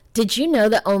Did you know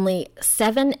that only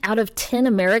 7 out of 10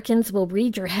 Americans will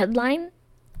read your headline?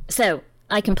 So,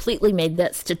 I completely made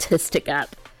that statistic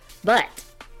up. But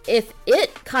if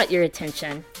it caught your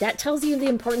attention, that tells you the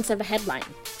importance of a headline.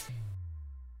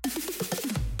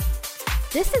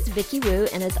 This is Vicki Wu,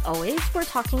 and as always, we're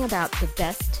talking about the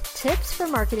best tips for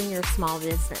marketing your small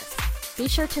business. Be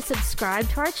sure to subscribe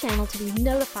to our channel to be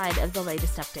notified of the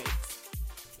latest updates.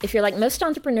 If you're like most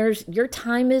entrepreneurs, your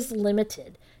time is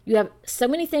limited. You have so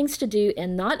many things to do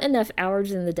and not enough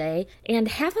hours in the day. And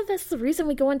half of us, the reason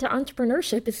we go into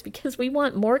entrepreneurship is because we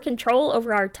want more control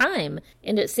over our time.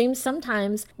 And it seems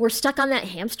sometimes we're stuck on that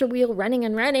hamster wheel running,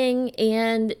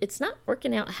 and it's not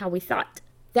working out how we thought.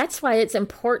 That's why it's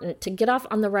important to get off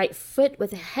on the right foot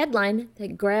with a headline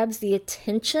that grabs the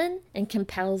attention and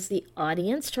compels the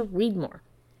audience to read more.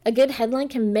 A good headline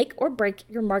can make or break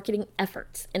your marketing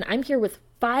efforts. And I'm here with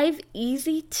 5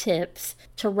 easy tips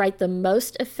to write the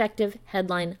most effective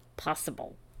headline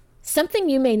possible. Something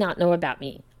you may not know about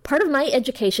me. Part of my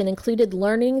education included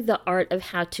learning the art of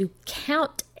how to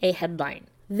count a headline.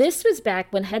 This was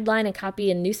back when headline and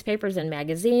copy in newspapers and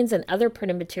magazines and other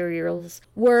printed materials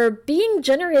were being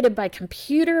generated by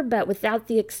computer, but without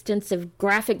the extensive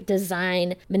graphic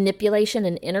design, manipulation,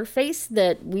 and interface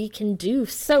that we can do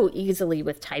so easily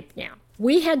with type now.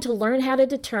 We had to learn how to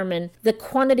determine the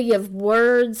quantity of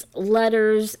words,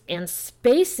 letters, and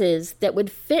spaces that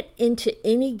would fit into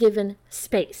any given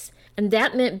space. And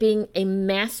that meant being a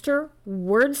master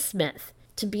wordsmith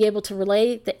to be able to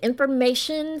relay the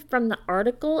information from the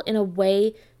article in a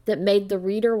way that made the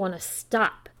reader want to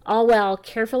stop, all while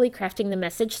carefully crafting the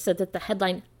message so that the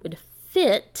headline would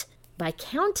fit by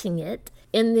counting it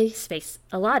in the space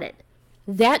allotted.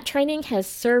 That training has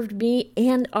served me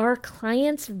and our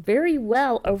clients very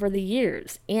well over the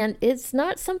years, and it's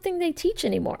not something they teach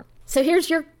anymore. So here's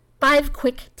your 5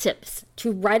 quick tips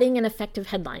to writing an effective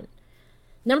headline.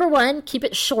 Number 1, keep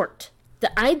it short.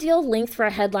 The ideal length for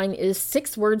a headline is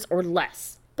 6 words or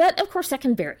less, but of course that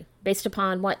can vary based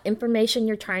upon what information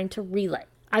you're trying to relay.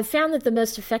 I've found that the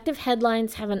most effective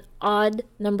headlines have an odd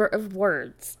number of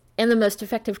words, and the most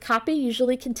effective copy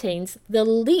usually contains the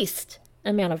least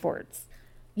amount of words.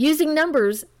 Using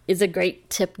numbers is a great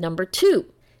tip number 2.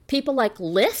 People like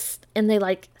lists and they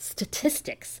like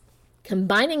statistics.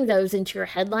 Combining those into your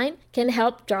headline can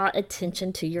help draw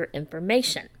attention to your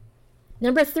information.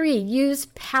 Number 3, use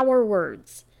power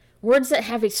words. Words that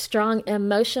have a strong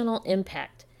emotional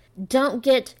impact. Don't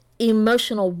get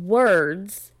emotional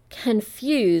words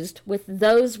confused with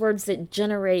those words that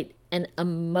generate an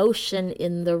emotion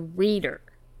in the reader.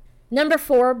 Number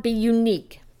 4, be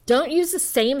unique. Don't use the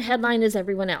same headline as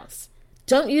everyone else.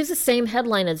 Don't use the same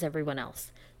headline as everyone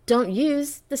else. Don't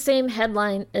use the same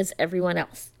headline as everyone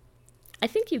else. I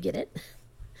think you get it.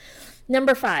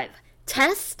 Number 5,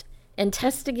 test and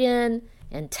test again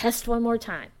and test one more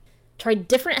time. Try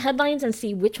different headlines and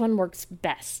see which one works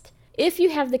best. If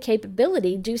you have the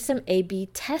capability, do some A/B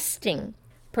testing.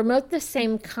 Promote the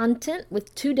same content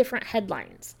with 2 different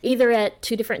headlines, either at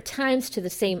 2 different times to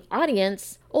the same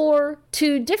audience or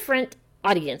 2 different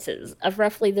audiences of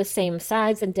roughly the same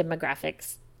size and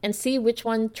demographics, and see which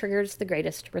one triggers the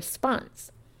greatest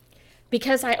response.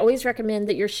 Because I always recommend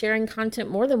that you're sharing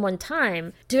content more than one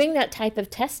time, doing that type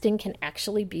of testing can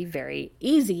actually be very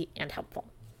easy and helpful.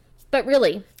 But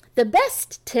really, the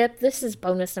best tip, this is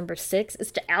bonus number 6,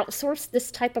 is to outsource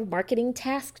this type of marketing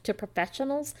task to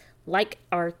professionals like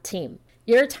our team.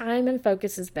 Your time and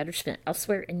focus is better spent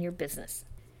elsewhere in your business.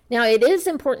 Now, it is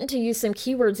important to use some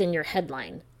keywords in your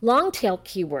headline. Long-tail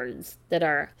keywords that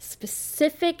are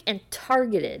specific and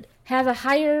targeted have a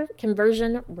higher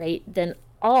conversion rate than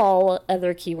all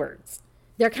other keywords.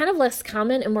 They're kind of less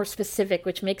common and more specific,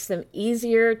 which makes them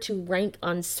easier to rank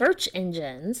on search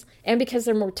engines. And because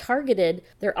they're more targeted,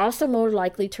 they're also more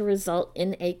likely to result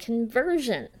in a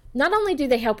conversion. Not only do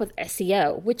they help with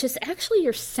SEO, which is actually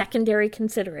your secondary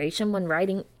consideration when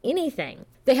writing anything,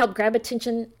 they help grab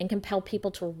attention and compel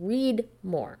people to read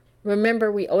more.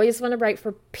 Remember, we always want to write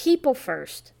for people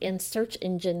first and search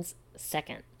engines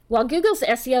second. While Google's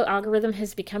SEO algorithm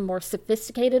has become more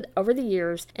sophisticated over the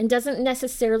years and doesn't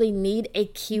necessarily need a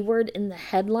keyword in the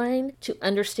headline to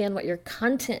understand what your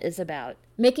content is about,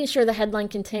 making sure the headline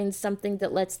contains something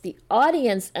that lets the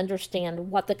audience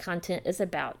understand what the content is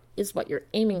about is what you're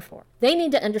aiming for. They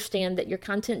need to understand that your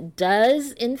content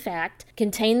does, in fact,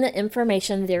 contain the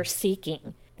information they're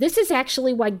seeking. This is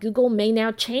actually why Google may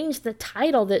now change the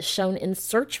title that's shown in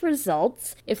search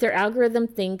results if their algorithm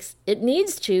thinks it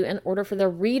needs to in order for the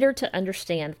reader to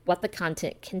understand what the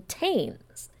content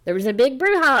contains. There was a big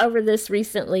brouhaha over this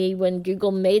recently when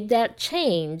Google made that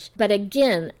change. But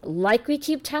again, like we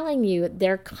keep telling you,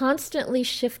 they're constantly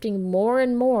shifting more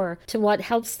and more to what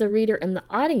helps the reader and the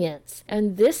audience.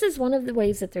 And this is one of the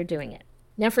ways that they're doing it.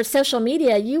 Now for social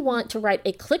media, you want to write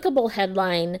a clickable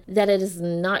headline that it is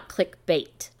not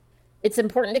clickbait. It's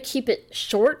important to keep it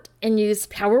short and use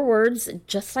power words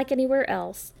just like anywhere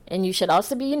else. And you should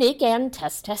also be unique and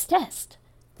test.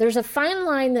 There's a fine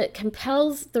line that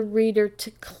compels the reader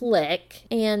to click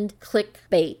and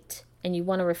clickbait, and you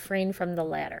want to refrain from the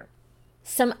latter.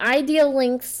 Some ideal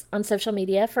lengths on social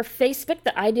media. For Facebook,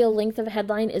 the ideal length of a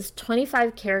headline is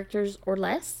 25 characters or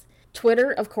less.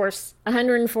 Twitter, of course,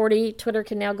 140. Twitter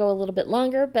can now go a little bit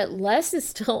longer, but less is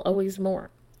still always more.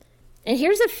 And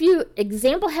here's a few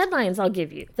example headlines I'll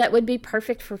give you that would be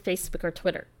perfect for Facebook or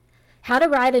Twitter. How to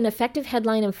write an effective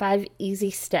headline in 5 easy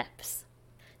steps.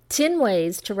 10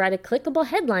 ways to write a clickable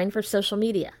headline for social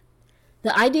media.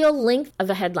 The ideal length of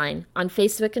a headline on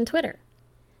Facebook and Twitter.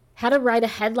 How to write a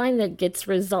headline that gets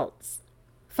results.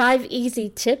 5 easy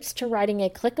tips to writing a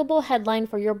clickable headline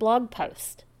for your blog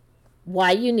post.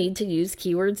 Why you need to use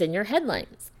keywords in your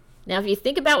headlines. Now, if you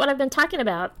think about what I've been talking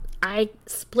about, I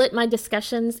split my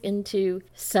discussions into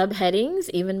subheadings,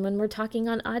 even when we're talking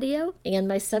on audio, and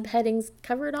my subheadings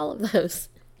covered all of those.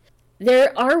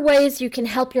 There are ways you can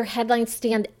help your headline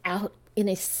stand out in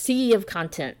a sea of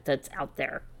content that's out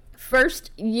there. First,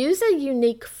 use a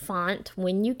unique font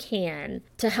when you can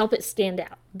to help it stand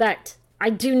out. But I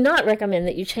do not recommend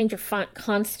that you change your font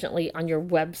constantly on your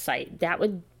website. That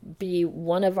would be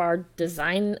one of our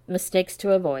design mistakes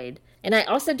to avoid. And I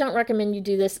also don't recommend you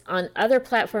do this on other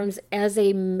platforms as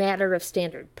a matter of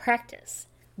standard practice.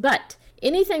 But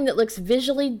anything that looks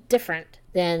visually different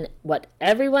than what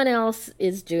everyone else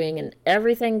is doing and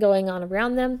everything going on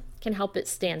around them can help it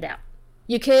stand out.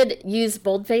 You could use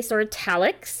boldface or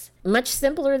italics, much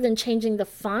simpler than changing the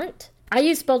font. I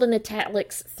use bold and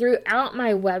italics throughout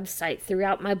my website,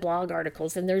 throughout my blog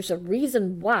articles, and there's a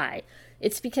reason why.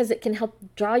 It's because it can help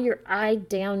draw your eye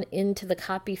down into the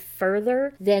copy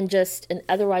further than just an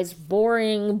otherwise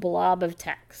boring blob of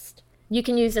text. You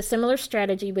can use a similar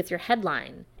strategy with your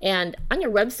headline. And on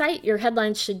your website, your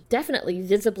headline should definitely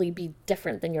visibly be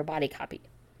different than your body copy.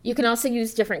 You can also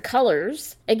use different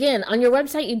colors. Again, on your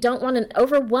website, you don't want an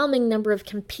overwhelming number of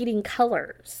competing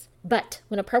colors. But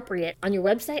when appropriate, on your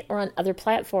website or on other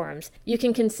platforms, you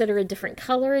can consider a different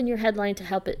color in your headline to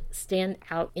help it stand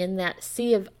out in that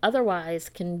sea of otherwise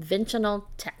conventional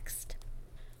text.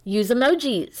 Use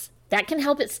emojis. That can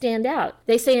help it stand out.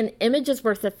 They say an image is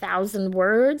worth 1,000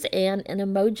 words, and an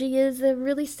emoji is a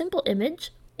really simple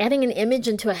image. Adding an image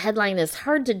into a headline is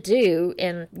hard to do,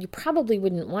 and you probably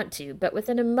wouldn't want to, but with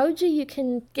an emoji, you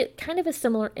can get kind of a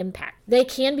similar impact. They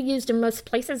can be used in most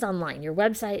places online, your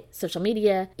website, social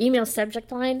media, email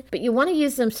subject line, but you want to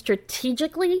use them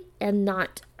strategically and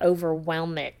not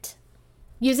overwhelm it.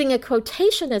 Using a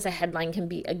quotation as a headline can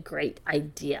be a great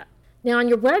idea. Now, on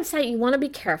your website, you want to be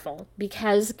careful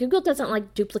because Google doesn't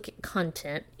like duplicate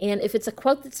content, and if it's a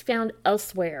quote that's found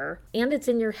elsewhere and it's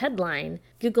in your headline,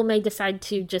 Google may decide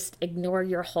to just ignore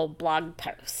your whole blog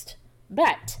post.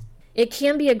 But it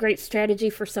can be a great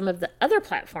strategy for some of the other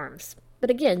platforms.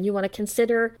 But again, you want to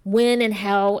consider when and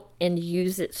how and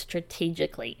use it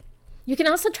strategically. You can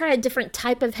also try a different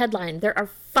type of headline. There are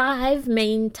 5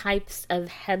 main types of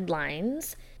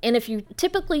headlines. And if you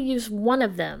typically use one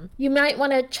of them, you might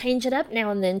want to change it up now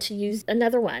and then to use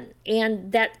another one.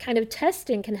 And that kind of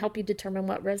testing can help you determine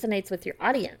what resonates with your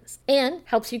audience and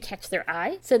helps you catch their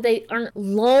eye so they aren't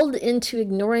lulled into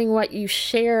ignoring what you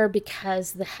share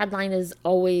because the headline is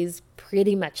always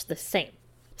pretty much the same.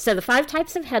 So the 5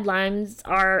 types of headlines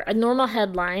are a normal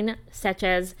headline, such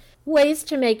as ways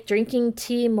to make drinking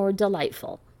tea more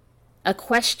delightful. A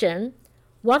question,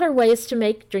 what are ways to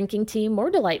make drinking tea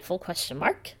more delightful?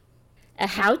 A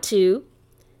how-to,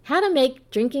 how to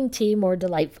make drinking tea more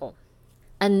delightful.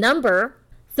 A number,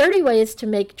 30 ways to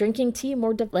make drinking tea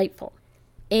more delightful.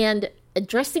 And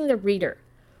addressing the reader,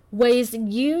 ways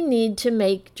you need to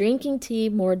make drinking tea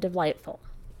more delightful.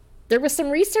 There was some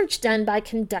research done by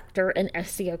Conductor, an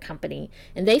SEO company,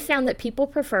 and they found that people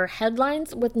prefer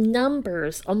headlines with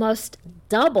numbers almost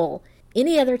double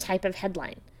any other type of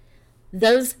headline.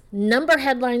 Those number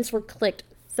headlines were clicked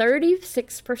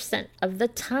 36% of the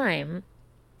time,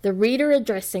 the reader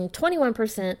addressing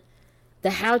 21%, the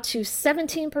how-to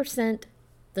 17%,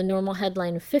 the normal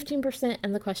headline 15%,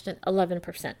 and the question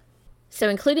 11%. So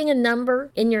including a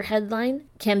number in your headline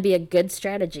can be a good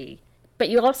strategy. But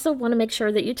you also want to make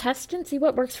sure that you test and see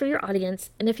what works for your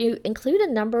audience. And if you include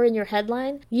a number in your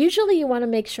headline, usually you want to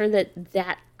make sure that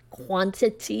that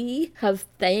quantity of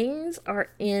things are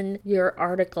in your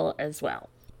article as well.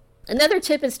 Another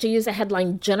tip is to use a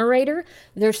headline generator.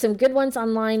 There's some good ones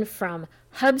online from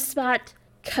HubSpot,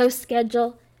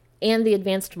 CoSchedule, and the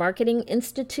Advanced Marketing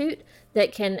Institute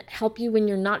that can help you when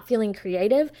you're not feeling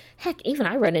creative. Heck, even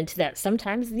I run into that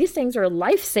sometimes. These things are a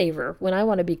lifesaver when I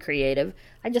want to be creative.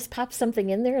 I just pop something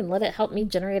in there and let it help me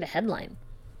generate a headline.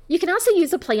 You can also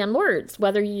use a play on words,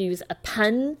 whether you use a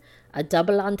pun, a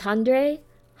double entendre,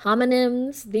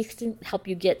 homonyms. These can help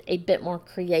you get a bit more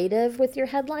creative with your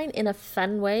headline in a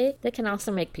fun way that can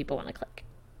also make people want to click.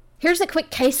 Here's a quick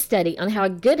case study on how a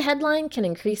good headline can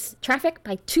increase traffic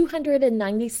by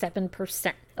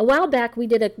 297%. A while back, we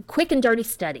did a quick and dirty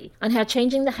study on how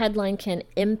changing the headline can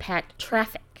impact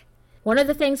traffic. One of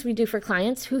the things we do for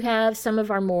clients who have some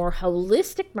of our more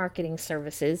holistic marketing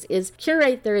services is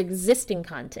curate their existing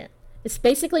content. This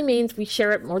basically means we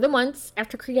share it more than once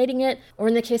after creating it, or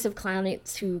in the case of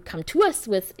clients who come to us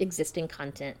with existing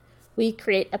content, we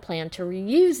create a plan to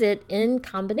reuse it in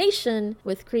combination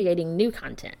with creating new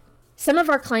content. Some of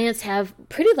our clients have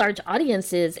pretty large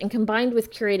audiences, and combined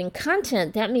with curating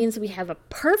content, that means we have a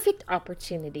perfect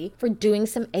opportunity for doing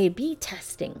some A/B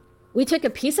testing. We took a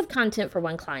piece of content for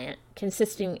one client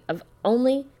consisting of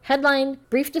only headline,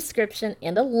 brief description,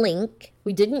 and a link.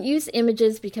 We didn't use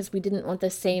images because we didn't want the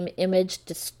same image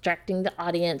distracting the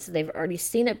audience. They've already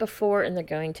seen it before and they're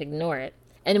going to ignore it.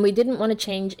 And we didn't want to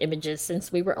change images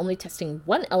since we were only testing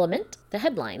one element, the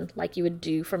headline, like you would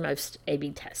do for most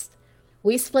A/B tests.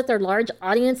 We split their large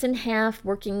audience in half,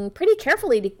 working pretty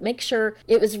carefully to make sure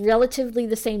it was relatively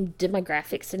the same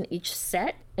demographics in each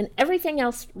set, and everything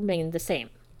else remained the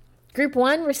same. Group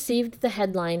 1 received the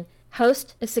headline,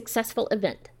 Host a Successful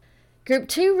Event. Group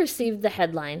 2 received the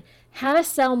headline, How to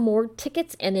Sell More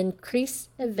Tickets and Increase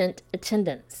Event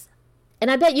Attendance.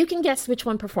 And I bet you can guess which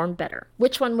one performed better.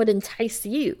 Which one would entice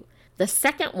you? The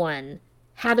second one,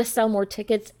 How to Sell More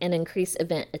Tickets and Increase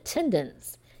Event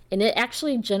Attendance. And it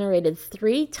actually generated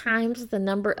 3 times the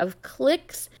number of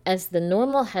clicks as the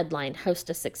normal headline, Host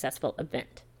a Successful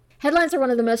Event. Headlines are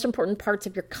one of the most important parts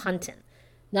of your content.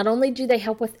 Not only do they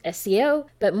help with SEO,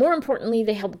 but more importantly,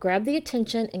 they help grab the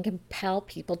attention and compel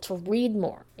people to read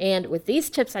more. And with these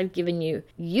tips I've given you,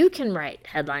 you can write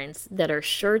headlines that are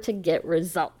sure to get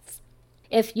results.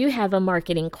 If you have a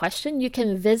marketing question, you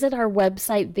can visit our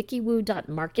website,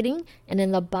 vickywoo.marketing, and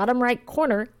in the bottom right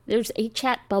corner, there's a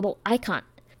chat bubble icon.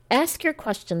 Ask your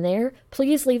question there.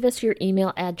 Please leave us your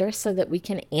email address so that we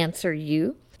can answer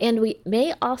you. And we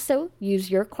may also use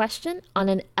your question on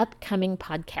an upcoming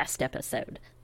podcast episode.